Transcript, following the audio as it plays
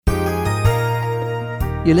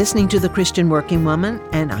You're listening to The Christian Working Woman,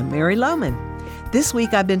 and I'm Mary Lohman. This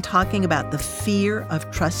week I've been talking about the fear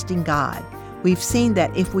of trusting God. We've seen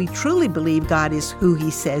that if we truly believe God is who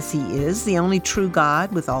He says He is, the only true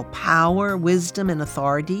God with all power, wisdom, and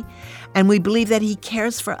authority, and we believe that He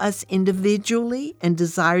cares for us individually and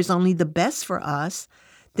desires only the best for us,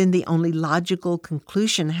 then the only logical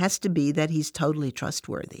conclusion has to be that He's totally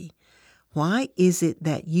trustworthy. Why is it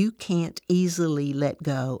that you can't easily let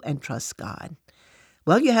go and trust God?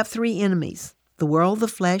 Well, you have three enemies, the world, the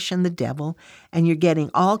flesh, and the devil, and you're getting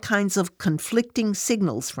all kinds of conflicting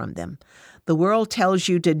signals from them. The world tells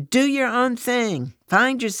you to do your own thing,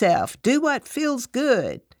 find yourself, do what feels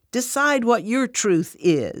good, decide what your truth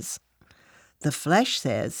is. The flesh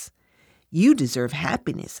says, you deserve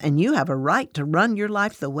happiness, and you have a right to run your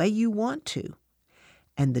life the way you want to.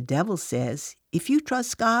 And the devil says, if you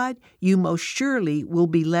trust God, you most surely will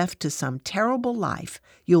be left to some terrible life.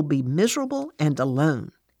 You'll be miserable and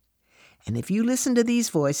alone. And if you listen to these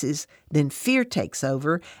voices, then fear takes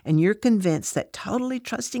over, and you're convinced that totally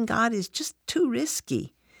trusting God is just too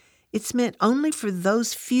risky. It's meant only for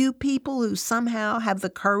those few people who somehow have the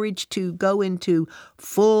courage to go into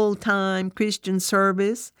full-time Christian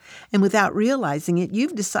service. And without realizing it,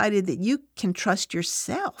 you've decided that you can trust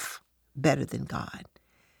yourself better than God.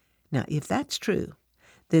 Now, if that's true,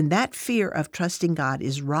 then that fear of trusting God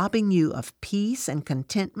is robbing you of peace and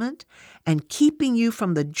contentment and keeping you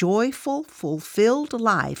from the joyful, fulfilled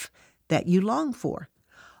life that you long for.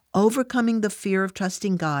 Overcoming the fear of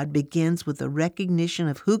trusting God begins with a recognition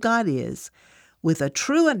of who God is, with a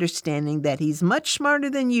true understanding that He's much smarter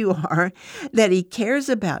than you are, that He cares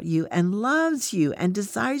about you and loves you and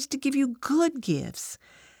desires to give you good gifts.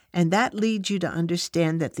 And that leads you to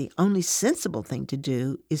understand that the only sensible thing to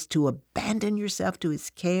do is to abandon yourself to His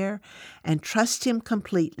care and trust Him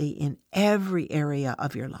completely in every area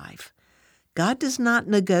of your life. God does not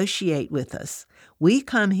negotiate with us. We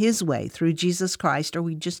come His way through Jesus Christ, or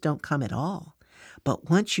we just don't come at all.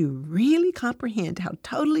 But once you really comprehend how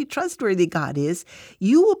totally trustworthy God is,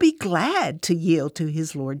 you will be glad to yield to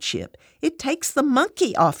His lordship. It takes the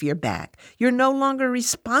monkey off your back. You're no longer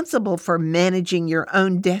responsible for managing your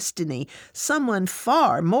own destiny. Someone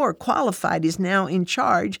far more qualified is now in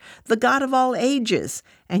charge, the God of all ages,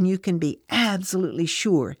 and you can be absolutely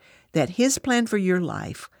sure that His plan for your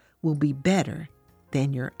life will be better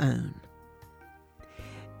than your own.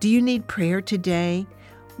 Do you need prayer today?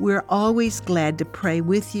 We're always glad to pray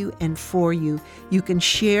with you and for you. You can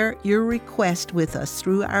share your request with us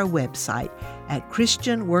through our website at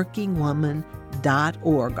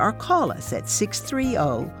christianworkingwoman.org or call us at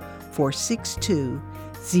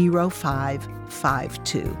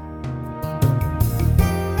 630-462-0552.